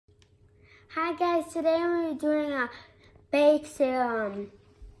Hi guys, today I'm going to be doing a bake sale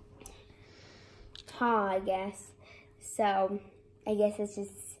haul, I guess. So, I guess let's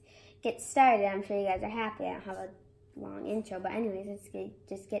just get started. I'm sure you guys are happy. I don't have a long intro, but anyways,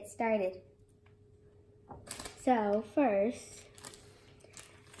 let's get started. So, first,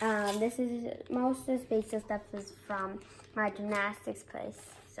 most of this bake sale stuff is from my gymnastics place.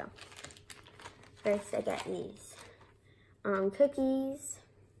 So, first I got these cookies.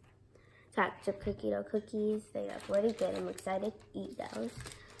 Chocolate chip cookie dough cookies. They look really good. I'm excited to eat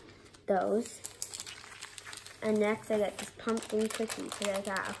those. And next I got this pumpkin cookie. So I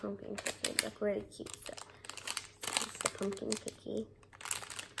got a pumpkin cookie. They look really cute. So this is the pumpkin cookie.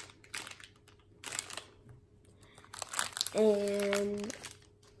 And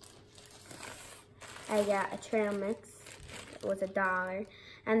I got a trail mix. It was $1.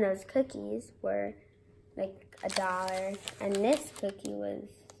 And those cookies were like $1. And this cookie was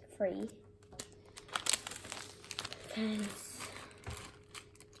free. Because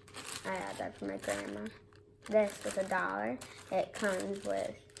I got that from my grandma. This was $1. It comes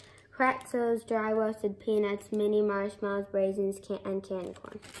with pretzels, dry roasted peanuts, mini marshmallows, raisins, and candy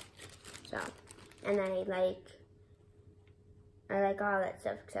corn. So, and I like all that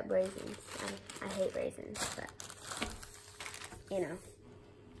stuff except raisins. I hate raisins, but you know,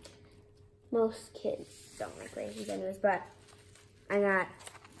 most kids don't like raisins anyways. But I got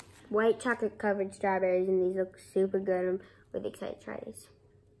white chocolate covered strawberries, and these look super good. I'm really excited to try these.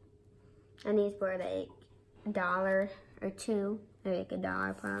 And these were like $1 or $2, like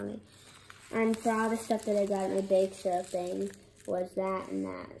 $1 probably. And for all the stuff that I got in the bake sale thing was that and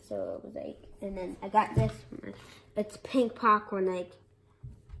that. So it was like, and then I got this one. It's pink popcorn. Like,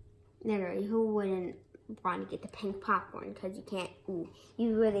 literally, who wouldn't want to get the pink popcorn? Because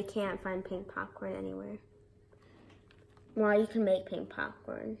you really can't find pink popcorn anywhere. Well, you can make pink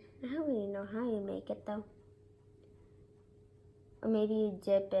popcorn. I don't really know how you make it though. Or maybe you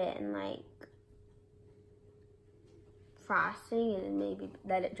dip it in like frosting and then maybe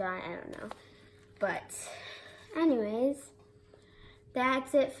let it dry. I don't know. But anyways,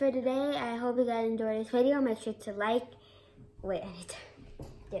 that's it for today. I hope you guys enjoyed this video. Make sure to like. Wait, I need to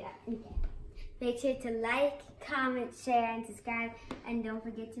get up. Okay. Make sure to like, comment, share, and subscribe. And don't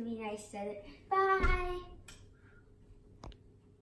forget to be nice to it. Bye.